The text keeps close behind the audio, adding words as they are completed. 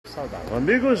saudável.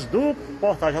 Amigos do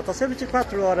portal JC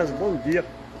 24 horas, bom dia.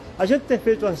 A gente tem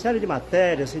feito uma série de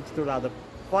matérias intitulada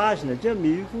Página de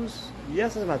Amigos, e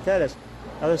essas matérias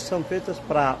elas são feitas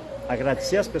para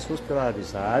agradecer as pessoas pela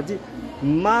amizade,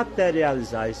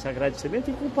 materializar esse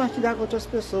agradecimento e compartilhar com outras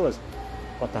pessoas.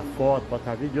 Botar foto,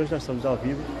 botar vídeo. Hoje nós estamos ao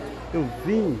vivo. Eu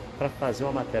vim para fazer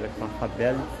uma matéria com a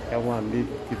Fabelly, que é um amigo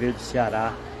que veio do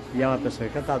Ceará e é uma pessoa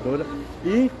encantadora.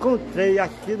 E encontrei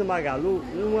aqui no Magalu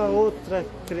uma outra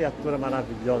criatura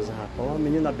maravilhosa, rapaz, uma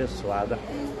menina abençoada,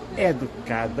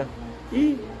 educada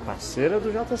e parceira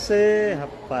do JC,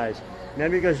 rapaz. Minha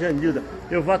amiga Janilda,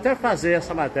 eu vou até fazer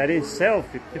essa matéria em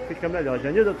selfie, porque fica melhor.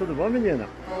 Janilda, tudo bom, menina?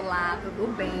 Olá, tudo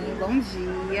bem? Bom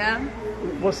dia.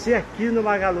 Você aqui no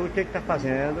Magalu, o que está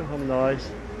fazendo? Vamos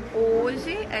nós.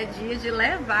 Hoje é dia de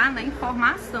levar a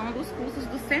informação dos cursos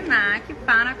do Senac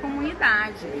para a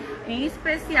comunidade, em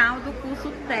especial do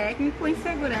curso técnico em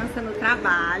segurança no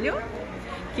trabalho,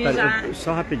 que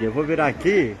Só rapidinho, eu vou virar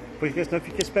aqui, porque senão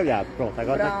fica espelhado. Pronto,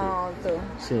 agora Pronto. Tá aqui.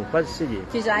 Sim, pode seguir.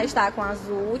 Que já está com as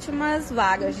últimas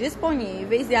vagas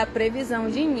disponíveis e a previsão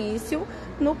de início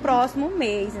no próximo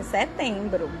mês, em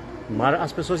setembro.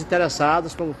 As pessoas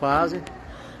interessadas, como fazem?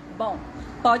 Bom,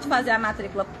 pode fazer a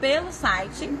matrícula pelo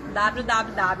site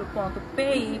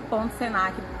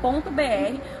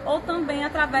www.pi.senac.br ou também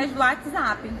através do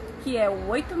WhatsApp, que é o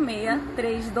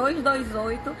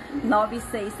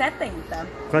 86-3228-9670.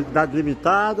 Quantidades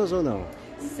limitadas ou não?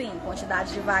 Sim,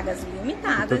 quantidade de vagas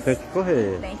limitadas. Então tem que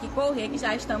correr. Tem que correr, que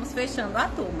já estamos fechando a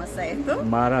turma, certo?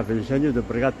 Maravilha. Janilda,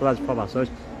 obrigado pelas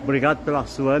informações, obrigado pela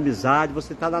sua amizade.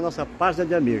 Você está na nossa página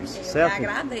de amigos, Eu certo? que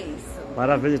agradeço.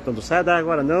 Maravilha, então não sai daí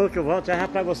agora não, que eu volto já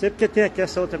para você, porque tem aqui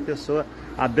essa outra pessoa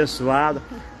abençoada.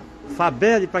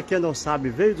 Fabelly, para quem não sabe,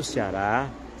 veio do Ceará,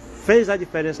 fez a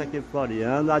diferença aqui em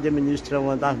Floriano, administra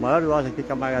uma das maiores lojas aqui, que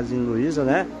é a Magazine Luiza,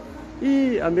 né?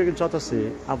 E amigo de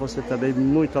JC, a você também,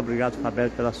 muito obrigado, Fabelly,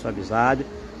 pela sua amizade.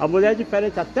 A mulher é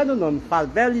diferente até no nome,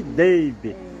 Fabelly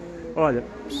Deyby. Olha,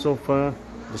 sou fã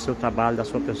do seu trabalho, da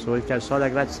sua pessoa, e quero só lhe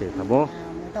agradecer, tá bom?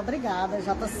 Muito obrigada,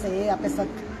 JC, a pessoa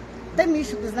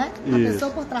Temísticos, né? A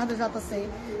pessoa por trás do JC.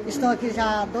 Estou aqui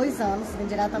já há 2 anos, vim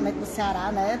diretamente do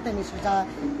Ceará, né? Temísticos, já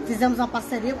fizemos uma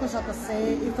parceria com o JC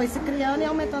e foi se criando e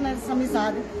aumentando essa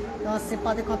amizade. Então, assim,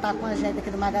 pode contar com a gente aqui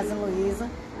do Magazine Luiza.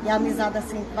 E a amizade,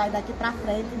 assim, vai daqui pra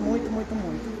frente, muito, muito,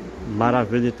 muito.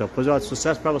 Maravilha, então. Pois, olha,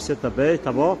 sucesso pra você também, tá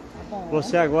bom? Tá bom.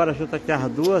 Você agora junta aqui as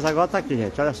duas, agora tá aqui,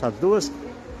 gente. Olha só, 2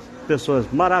 pessoas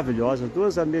maravilhosas,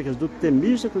 2 amigas do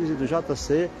Temísticos e do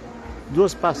JC,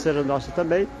 2 parceiras nossas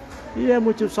também. E é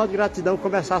motivo só de gratidão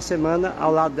começar a semana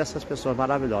ao lado dessas pessoas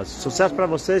maravilhosas. Sucesso para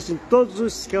vocês em todos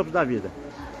os campos da vida.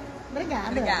 Obrigada.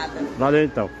 Obrigada. Valeu,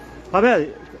 então.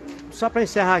 Fabelly, só para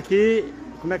encerrar aqui,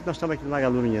 como é que nós estamos aqui no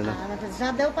Magalu, menina?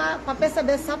 Já deu para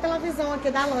perceber só pela visão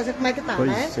aqui da loja como é que tá, Pois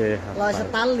né? é, rapaz. A loja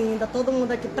tá linda, todo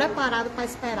mundo aqui preparado para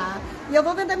esperar. E eu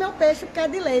vou vender meu peixe, porque é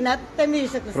de lei, né?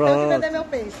 Temísticos, tenho que vender meu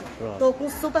peixe. Pronto. Tô com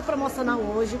super promocional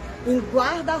hoje, em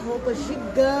guarda-roupa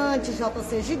gigante,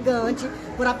 JC gigante,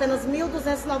 por apenas R$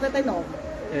 1.299.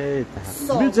 Eita,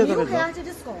 Só R$ 1.000 de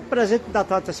desconto. Presente de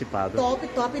Natal antecipado. Top,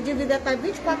 top, divide até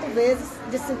 24 vezes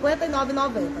de R$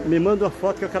 59,90. Me manda uma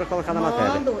foto que eu quero colocar na matéria.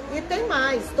 Mando. E tem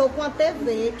mais, estou com uma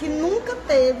TV que nunca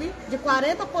teve de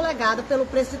 40 polegadas pelo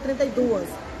preço de 32.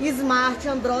 Smart,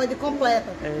 Android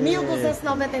completa, R$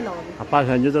 1.299. Rapaz,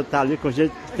 a Janilda tá ali com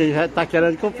gente que já tá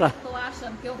querendo comprar. Estou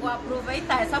achando que eu vou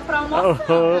aproveitar essa promoção.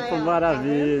 Opa,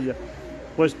 maravilha.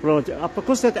 Pois pronto.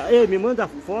 Com certeza. Ei, me manda a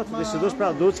foto desses 2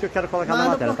 produtos que eu quero colocar na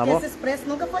matéria, tá bom? Porque esses preços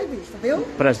nunca foi visto, viu?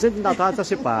 Presente de Natal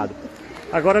antecipado.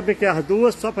 Agora, bem que as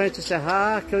 2, só pra gente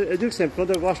encerrar, que eu digo sempre,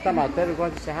 quando eu gosto da matéria, eu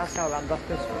gosto de encerrar ao lado das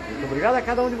pessoas. Muito obrigado a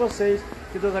cada um de vocês,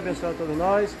 que Deus abençoe a todos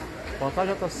nós. Portal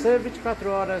JC,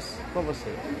 24 horas com você.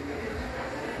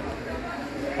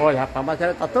 Olha, rapaz, a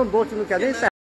matéria tá tão boa que não quer nem encerrar.